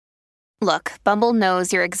Look, Bumble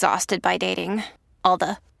knows you're exhausted by dating. All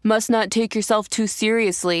the must not take yourself too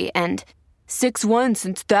seriously and 6'1"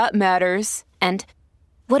 since that matters. And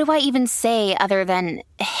what do I even say other than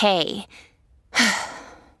hey?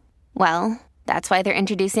 Well, that's why they're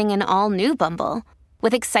introducing an all-new Bumble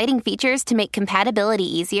with exciting features to make compatibility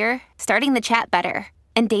easier, starting the chat better,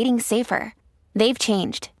 and dating safer. They've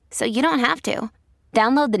changed, so you don't have to.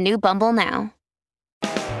 Download the new Bumble now.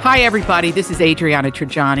 Hi, everybody. This is Adriana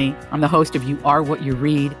Trajani. I'm the host of You Are What You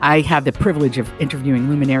Read. I have the privilege of interviewing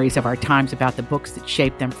luminaries of our times about the books that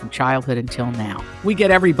shaped them from childhood until now. We get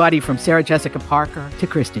everybody from Sarah Jessica Parker to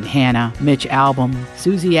Kristen Hanna, Mitch Albom,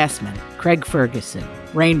 Susie Essman, Craig Ferguson,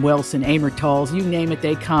 Rainn Wilson, Amor Tolls, you name it,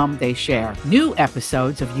 they come, they share. New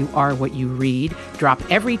episodes of You Are What You Read drop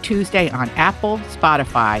every Tuesday on Apple,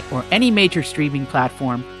 Spotify, or any major streaming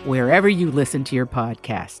platform wherever you listen to your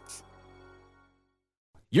podcasts.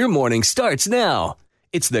 Your morning starts now.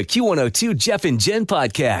 It's the Q102 Jeff and Jen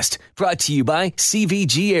podcast brought to you by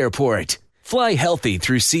CVG Airport. Fly healthy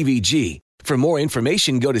through CVG. For more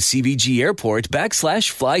information, go to CVG Airport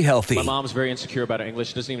 /fly healthy. My mom's very insecure about her English.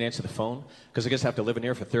 She doesn't even answer the phone because I guess after living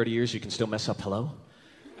here for 30 years, you can still mess up hello.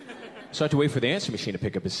 So I have to wait for the answer machine to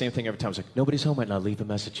pick up. The same thing every time. It's like, nobody's home right now. Leave a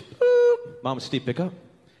message. Boop. Mom and Steve pick up.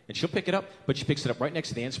 And she'll pick it up, but she picks it up right next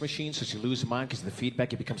to the answer machine, so she loses her mind because of the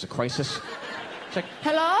feedback. It becomes a crisis. It's like,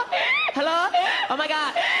 hello? Hello? Oh my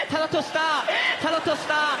God. Tell her to stop. Tell her to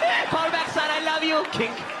stop. Call her back, son. I love you.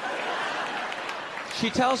 Kink. She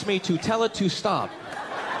tells me to tell her to stop.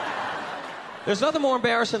 There's nothing more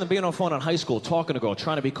embarrassing than being on the phone in high school, talking to a girl,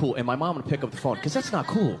 trying to be cool, and my mom would pick up the phone, because that's not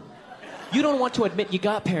cool. You don't want to admit you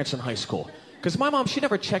got parents in high school. Because my mom, she'd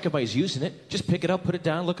never check if I was using it. Just pick it up, put it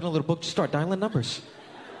down, look in a little book, just start dialing numbers.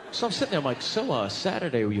 So I'm sitting there, I'm like, so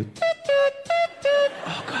Saturday, were you...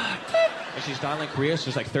 Oh, God. And she's dialing Korea, so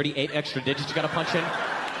there's like 38 extra digits you gotta punch in.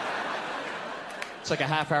 It's like a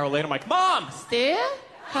half hour later, I'm like, Mom! Still?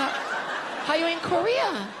 How you in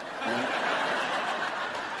Korea?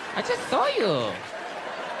 I just saw you.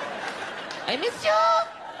 I miss you.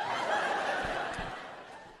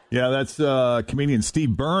 Yeah, that's comedian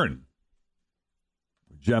Steve Byrne.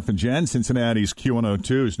 Jeff and Jen, Cincinnati's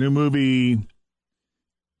Q102. His new movie,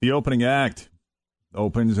 The Opening Act,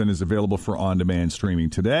 opens and is available for on-demand streaming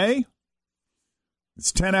today.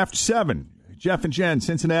 It's 10 after 7. Jeff and Jen,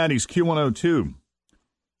 Cincinnati's Q102.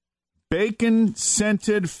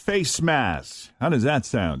 Bacon-scented face masks. How does that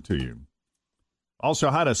sound to you? Also,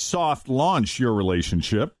 how to soft launch your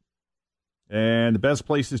relationship. And the best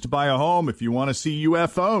places to buy a home if you want to see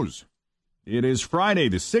UFOs. It is Friday,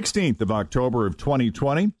 the 16th of October of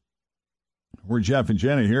 2020. We're Jeff and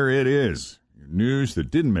Jenna. Here it is. Your news that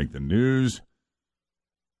didn't make the news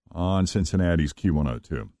on Cincinnati's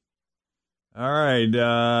Q102. All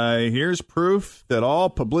right, here's proof that all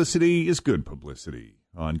publicity is good publicity.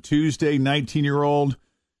 On Tuesday, 19-year-old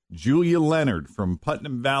Julia Leonard from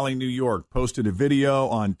Putnam Valley, New York, posted a video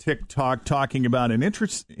on TikTok talking about an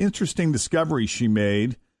interesting discovery she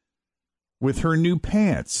made with her new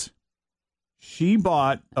pants. She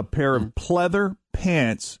bought a pair of pleather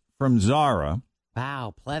pants from Zara.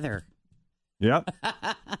 Wow, pleather. Yep.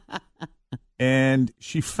 And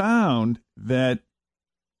she found that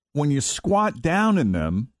when you squat down in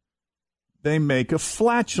them, they make a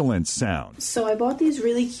flatulent sound. So I bought these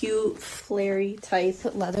really cute, flary type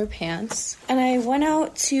leather pants, and I went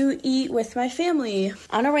out to eat with my family.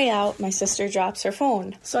 On our way out, my sister drops her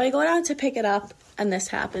phone. So I go down to pick it up, and this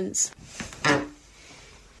happens.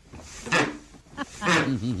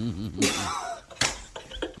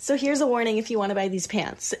 So here's a warning if you want to buy these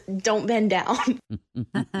pants. Don't bend down.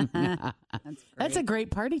 That's a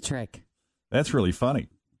great party trick. That's really funny.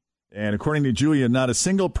 And according to Julia, not a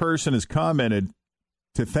single person has commented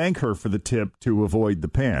to thank her for the tip to avoid the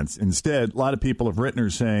pants. Instead, a lot of people have written her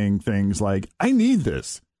saying things like, I need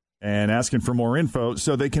this, and asking for more info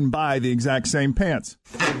so they can buy the exact same pants.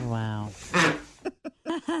 Wow.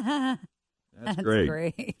 That's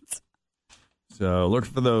great. So look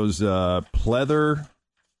for those pleather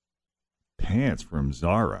pants from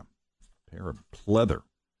Zara. Pair of pleather.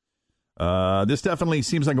 This definitely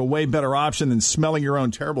seems like a way better option than smelling your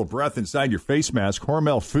own terrible breath inside your face mask.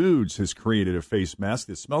 Hormel Foods has created a face mask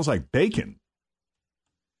that smells like bacon.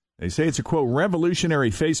 They say it's a, quote,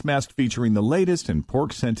 revolutionary face mask featuring the latest in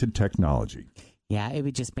pork-scented technology. Yeah, it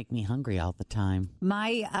would just make me hungry all the time.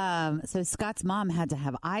 So Scott's mom had to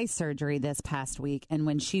have eye surgery this past week, and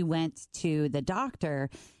when she went to the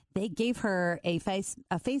doctor, they gave her a face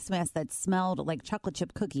mask that smelled like chocolate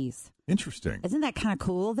chip cookies. Interesting. Isn't that kind of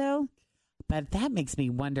cool, though? But that makes me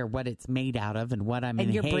wonder what it's made out of and what I'm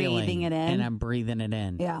And you're inhaling. breathing it in. And I'm breathing it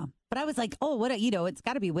in. Yeah. But I was like, oh, what? It's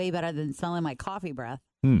got to be way better than smelling like coffee breath.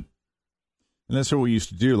 And that's what we used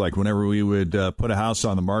to do. Like whenever we would put a house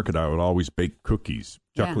on the market, I would always bake cookies,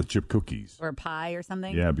 chocolate chip cookies. Or a pie or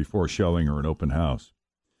something. Yeah, before showing or an open house.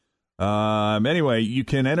 Anyway, you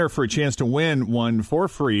can enter for a chance to win one for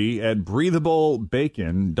free at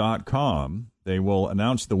breathablebacon.com. They will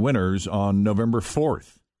announce the winners on November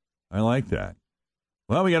 4th. I like that.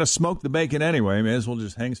 Well, we got to smoke the bacon anyway. May as well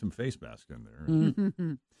just hang some face masks in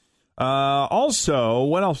there. Also,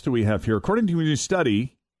 what else do we have here? According to a new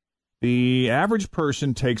study, the average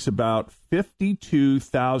person takes about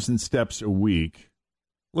 52,000 steps a week,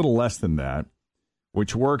 a little less than that,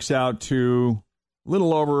 which works out to a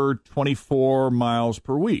little over 24 miles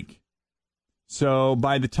per week. So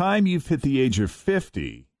by the time you've hit the age of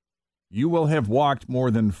 50, you will have walked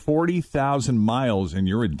more than 40,000 miles in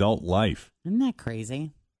your adult life. Isn't that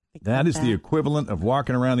crazy? That is the equivalent of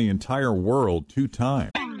walking around the entire world 2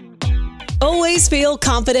 times. Always feel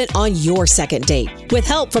confident on your second date. With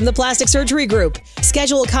help from the Plastic Surgery Group.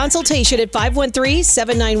 Schedule a consultation at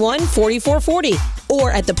 513-791-4440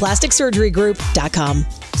 or at theplasticsurgerygroup.com.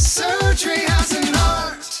 Surgery has an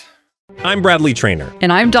art. I'm Bradley Trainer.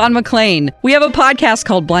 And I'm Don McClain. We have a podcast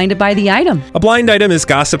called Blinded by the Item. A blind item is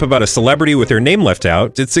gossip about a celebrity with their name left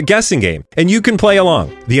out. It's a guessing game, and you can play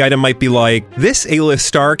along. The item might be like, this A-list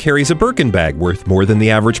star carries a Birkin bag worth more than the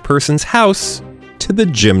average person's house to the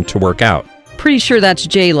gym to work out. Pretty sure that's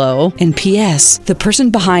J-Lo. And P.S. the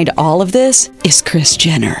person behind all of this is Kris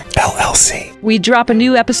Jenner, LLC. We drop a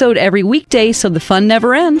new episode every weekday so the fun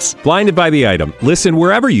never ends. Blinded by the Item. Listen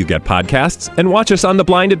wherever you get podcasts and watch us on the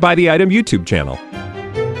Blinded by the Item YouTube channel.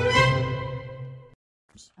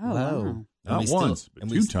 Oh, wow. Not once, but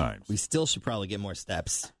 2 times. We still should probably get more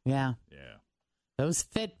steps. Yeah. Yeah. Those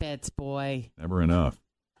Fitbits, boy. Never enough.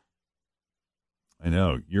 I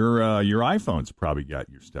know. Your iPhone's probably got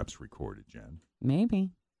your steps recorded, Jen.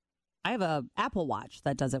 Maybe. I have a Apple Watch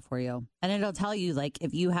that does it for you. And it'll tell you, like,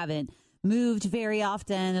 if you haven't moved very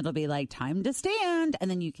often, it'll be like, time to stand.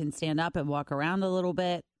 And then you can stand up and walk around a little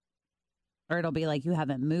bit. Or it'll be like, you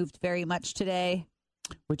haven't moved very much today.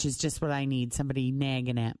 Which is just what I need, somebody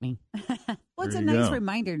nagging at me. Well, it's a nice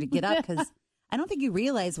reminder to get up because I don't think you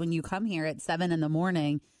realize when you come here at 7 in the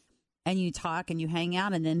morning and you talk and you hang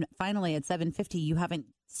out, and then finally at 7:50 you haven't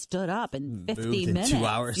stood up in 50 minutes. 2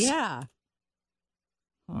 hours. Yeah.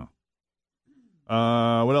 Huh.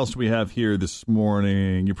 What else do we have here this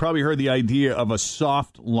morning? You probably heard the idea of a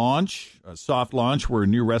soft launch where a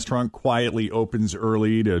new restaurant quietly opens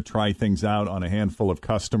early to try things out on a handful of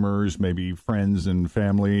customers, maybe friends and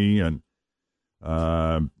family. And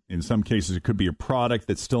in some cases, it could be a product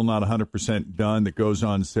that's still not 100% done that goes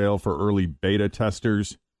on sale for early beta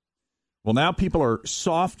testers. Well, now people are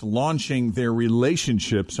soft launching their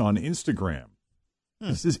relationships on Instagram.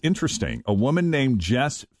 This is interesting. A woman named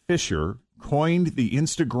Jess Fisher coined the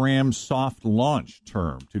Instagram soft launch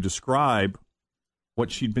term to describe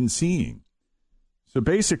what she'd been seeing. So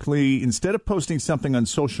basically, instead of posting something on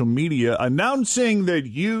social media announcing that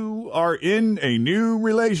you are in a new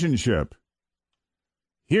relationship,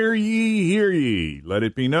 hear ye, let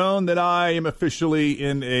it be known that I am officially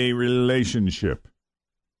in a relationship.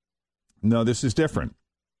 No, this is different.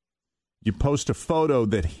 You post a photo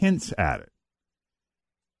that hints at it.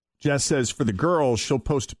 Jess says for the girls, she'll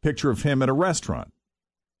post a picture of him at a restaurant.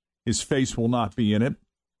 His face will not be in it,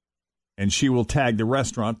 and she will tag the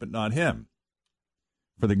restaurant, but not him.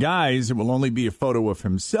 For the guys, it will only be a photo of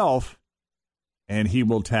himself, and he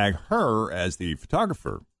will tag her as the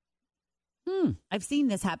photographer. I've seen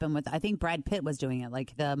this happen with, I think Brad Pitt was doing it,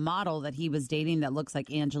 like the model that he was dating that looks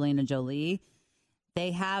like Angelina Jolie.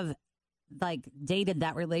 They have like dated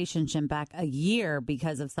that relationship back a year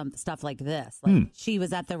because of some stuff like this. Like she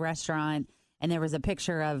was at the restaurant and there was a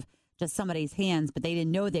picture of just somebody's hands, but they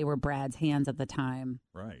didn't know they were Brad's hands at the time.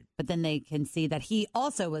 Right. But then they can see that he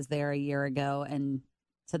also was there a year ago. And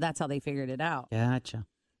so that's how they figured it out. Gotcha.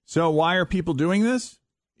 So why are people doing this?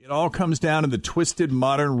 It all comes down to the twisted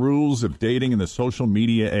modern rules of dating in the social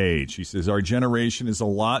media age. She says our generation is a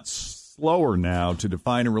lot slower now to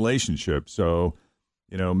define a relationship. So,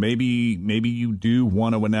 you know, maybe you do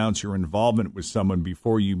want to announce your involvement with someone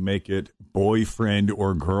before you make it boyfriend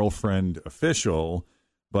or girlfriend official,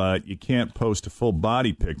 but you can't post a full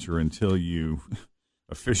body picture until you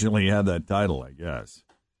officially have that title, I guess.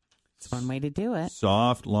 It's one way to do it.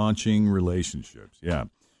 Soft launching relationships. Yeah.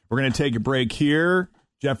 We're going to take a break here.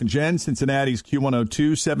 Jeff and Jen, Cincinnati's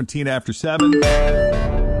Q102, 17 after 7.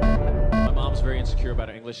 My mom's very insecure about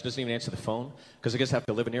her English. She doesn't even answer the phone because I guess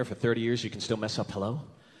after living here for 30 years, you can still mess up hello.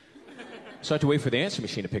 So I had to wait for the answer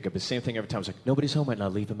machine to pick up. The same thing every time. I was like, nobody's home right now.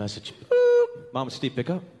 Leave a message. Boop. Mom and Steve pick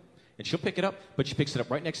up. And she'll pick it up, but she picks it up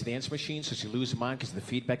right next to the answer machine, so she loses her mind because of the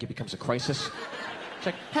feedback. It becomes a crisis. She's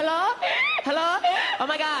like, hello? Hello? Oh,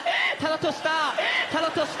 my God. Tell her to stop. Tell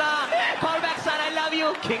her to stop. Call back, son. I love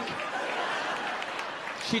you. Kink.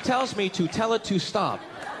 She tells me to tell her to stop.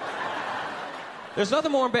 There's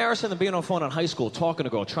nothing more embarrassing than being on the phone in high school, talking to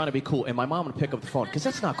a girl, trying to be cool, and my mom would pick up the phone, because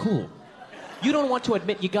that's not cool. You don't want to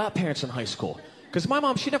admit you got parents in high school. Because my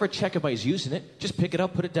mom, she'd never check if I was using it. Just pick it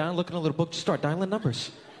up, put it down, look in a little book, just start dialing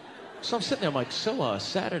numbers. So I'm sitting there, I'm like, so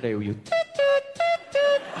Saturday, were you...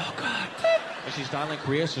 Oh, God. And she's dialing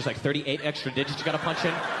Korea, so there's like 38 extra digits you got to punch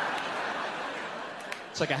in.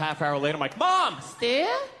 It's like a half hour later, I'm like, Mom!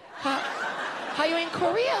 Still? How you in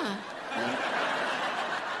Korea?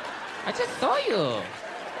 I just saw you.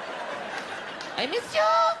 I miss you.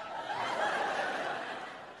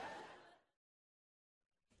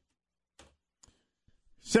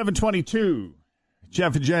 $7:22.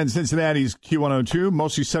 Jeff and Jen, Cincinnati's Q102.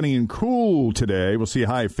 Mostly sunny and cool today. We'll see a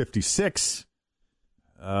high of 56.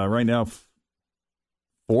 Right now,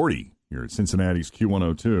 40 here at Cincinnati's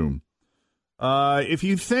Q102. If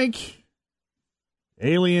you think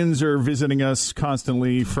aliens are visiting us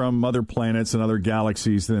constantly from other planets and other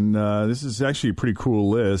galaxies, then this is actually a pretty cool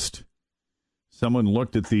list. Someone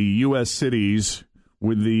looked at the U.S. cities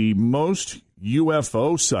with the most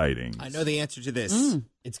UFO sightings. I know the answer to this.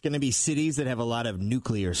 It's going to be cities that have a lot of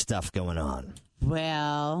nuclear stuff going on.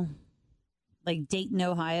 Well, like Dayton,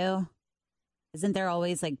 Ohio. Isn't there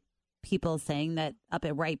always like people saying that up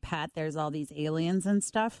at Wright Pat there's all these aliens and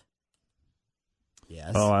stuff?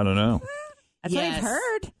 Yes. Oh, I don't know. That's what I've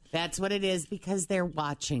heard. That's what it is, because they're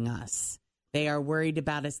watching us. They are worried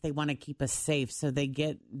about us. They want to keep us safe. So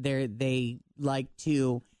they like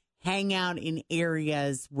to hang out in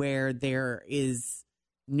areas where there is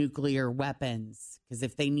nuclear weapons, because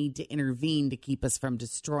if they need to intervene to keep us from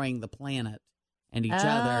destroying the planet and each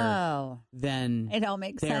other, then it all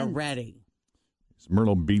makes they're sense. ready. Is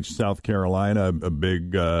Myrtle Beach, South Carolina, a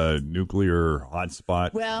big nuclear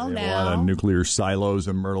hotspot? Well, they have now, a lot of nuclear silos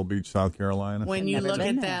in Myrtle Beach, South Carolina. When you look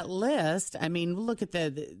at that list, I mean, look at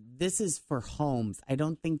this is for homes. I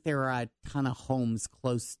don't think there are a ton of homes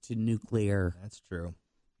close to nuclear. That's true.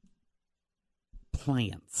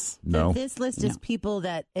 Plants. No. So this list is people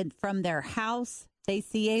that from their house they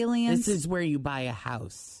see aliens. This is where you buy a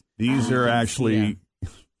house. These are actually,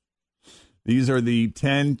 these are the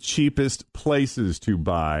 10 cheapest places to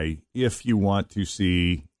buy if you want to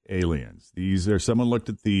see aliens. These are, someone looked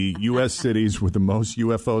at the U.S. cities with the most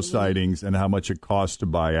UFO sightings and how much it costs to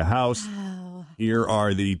buy a house. Wow. Here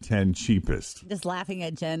are the 10 cheapest. Just laughing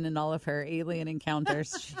at Jen and all of her alien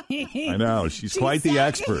encounters. I know. She's quite the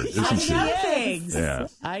expert, isn't she? I know things. Yeah.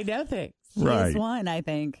 I know things. Right. She's one, I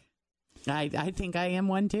think. I think I am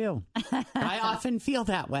one, too. I often feel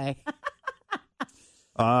that way.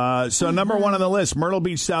 So number one on the list, Myrtle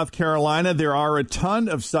Beach, South Carolina. There are a ton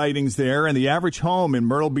of sightings there, and the average home in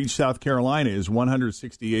Myrtle Beach, South Carolina is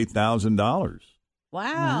 $168,000.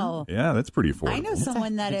 Wow. Yeah, that's pretty affordable. I know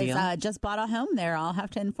someone that good has deal. just bought a home there. I'll have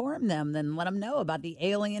to inform them and let them know about the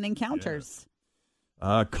alien encounters.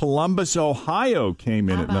 Columbus, Ohio came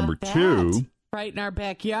in How at number about 2, that? Right in our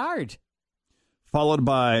backyard. followed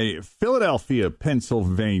by Philadelphia,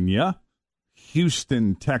 Pennsylvania,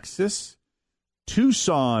 Houston, Texas,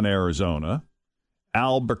 Tucson, Arizona,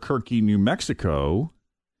 Albuquerque, New Mexico,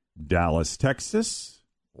 Dallas, Texas,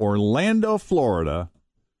 Orlando, Florida,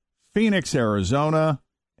 Phoenix, Arizona,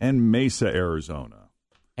 and Mesa, Arizona.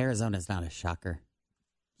 Arizona's not a shocker.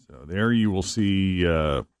 So there you will see,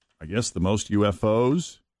 I guess, the most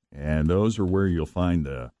UFOs, and those are where you'll find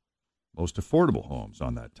the most affordable homes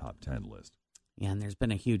on that top 10 list. Yeah, and there's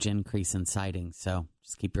been a huge increase in sightings, so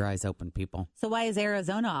just keep your eyes open, people. So why is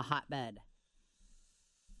Arizona a hotbed?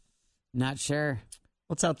 Not sure.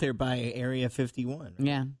 What's out there by Area 51?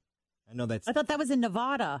 Yeah. I know that's... I thought that was in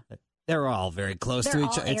Nevada. They're all very close They're to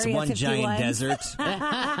each all other. It's Area one 51. giant desert.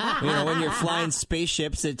 When you're flying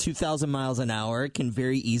spaceships at 2,000 miles an hour, it can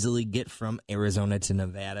very easily get from Arizona to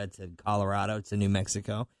Nevada to Colorado to New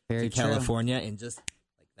Mexico Very to true. California, and just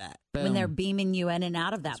like that. When they're beaming you in and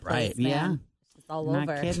out of that That's place, right. man. Yeah. It's just all Not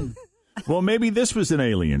over. kidding. Well, maybe this was an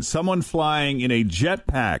alien. Someone flying in a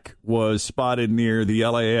jetpack was spotted near the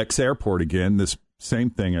LAX airport again. This same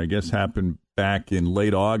thing, I guess, happened back in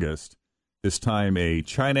late August. This time, a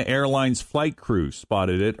China Airlines flight crew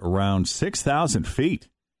spotted it around 6,000 feet.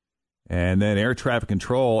 And then air traffic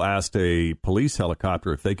control asked a police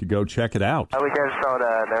helicopter if they could go check it out. We just saw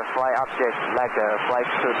the flying object, like a flight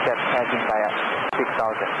suit just passing by at 6,000.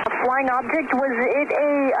 A flying object, was it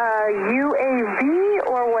a UAV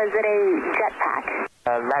or was it a jetpack?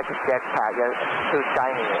 Like a jetpack, it's too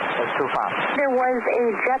tiny, it's too fast. There was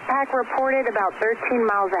a jetpack reported about 13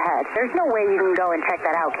 miles ahead. There's no way you can go and check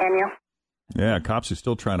that out, can you? Yeah, cops are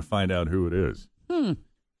still trying to find out who it is.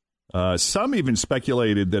 Some even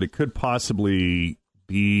speculated that it could possibly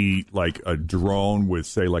be like a drone with,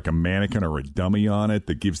 say, like a mannequin or a dummy on it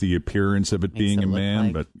that gives the appearance of it being a man.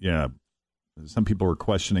 Like. But yeah, some people are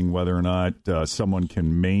questioning whether or not someone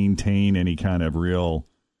can maintain any kind of real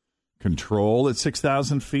control at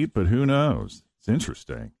 6,000 feet, but who knows? It's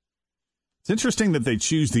interesting. It's interesting that they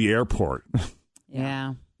choose the airport.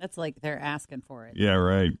 Yeah, that's like they're asking for it. Yeah,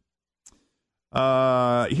 right.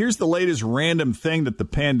 Here's the latest random thing that the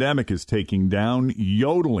pandemic is taking down: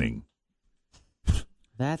 yodeling.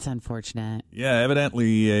 That's unfortunate. Yeah,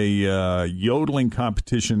 evidently a yodeling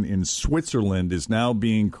competition in Switzerland is now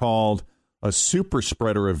being called a super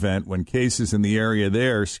spreader event when cases in the area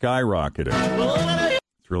there skyrocketed. That's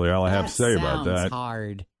really all I have to say about that. Sounds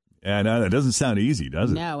hard. And it doesn't sound easy,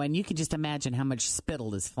 does it? No, and you can just imagine how much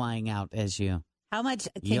spittle is flying out as you How much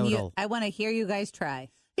can yodel. you? I want to hear you guys try.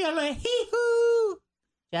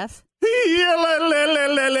 Jeff?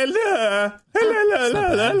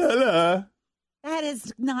 That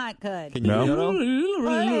is not good. Can you yodel?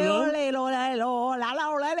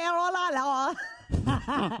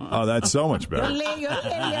 Oh, that's so much better.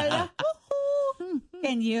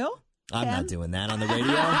 Can you? I'm not doing that on the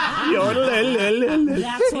radio.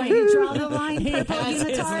 That's where you draw the line. Purple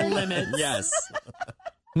unitard. limit. Yes.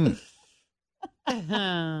 I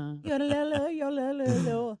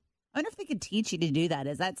wonder if they could teach you to do that.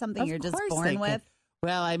 Is that something you're just born with?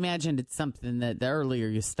 Well, I imagine it's something that the earlier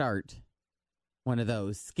you start, one of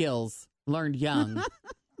those skills learned young.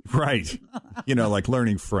 Right. You know, like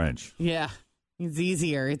learning French. Yeah. It's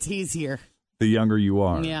easier. It's easier. The younger you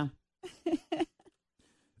are. Yeah.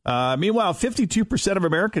 Meanwhile, 52% of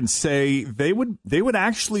Americans say they would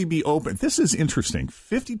actually be open. This is interesting.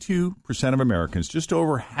 52% of Americans, just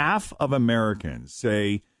over half of Americans,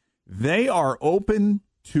 say they are open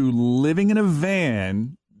to living in a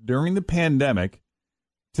van during the pandemic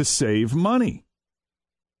to save money.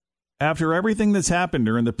 After everything that's happened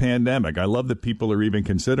during the pandemic, I love that people are even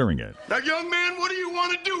considering it. Now, young man, what do you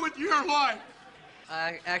want to do with your life?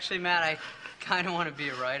 Actually, Matt, I kind of want to be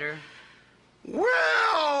a writer.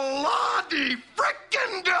 Well, Lottie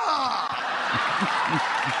frickin' da!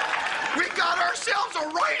 We got ourselves a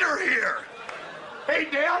writer here. Hey,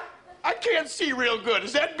 Dad, I can't see real good.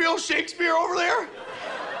 Is that Bill Shakespeare over there?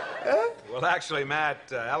 Huh? Well, actually,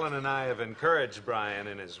 Matt, Ellen and I have encouraged Brian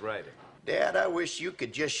in his writing. Dad, I wish you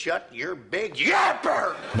could just shut your big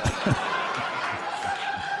yapper!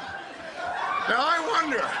 Now, I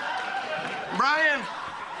wonder, Brian,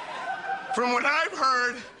 from what I've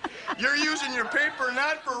heard, you're using your paper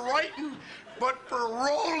not for writing, but for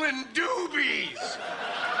rolling doobies.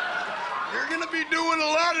 You're going to be doing a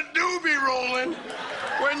lot of doobie rolling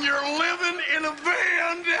when you're living in a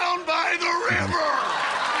van down by the river.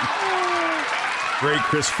 Great,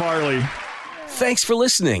 Chris Farley. Thanks for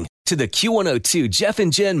listening to the Q102 Jeff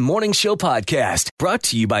and Jen Morning Show podcast, brought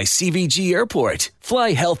to you by CVG Airport.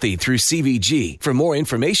 Fly healthy through CVG. For more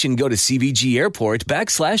information, go to CVG Airport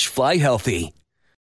 /fly healthy.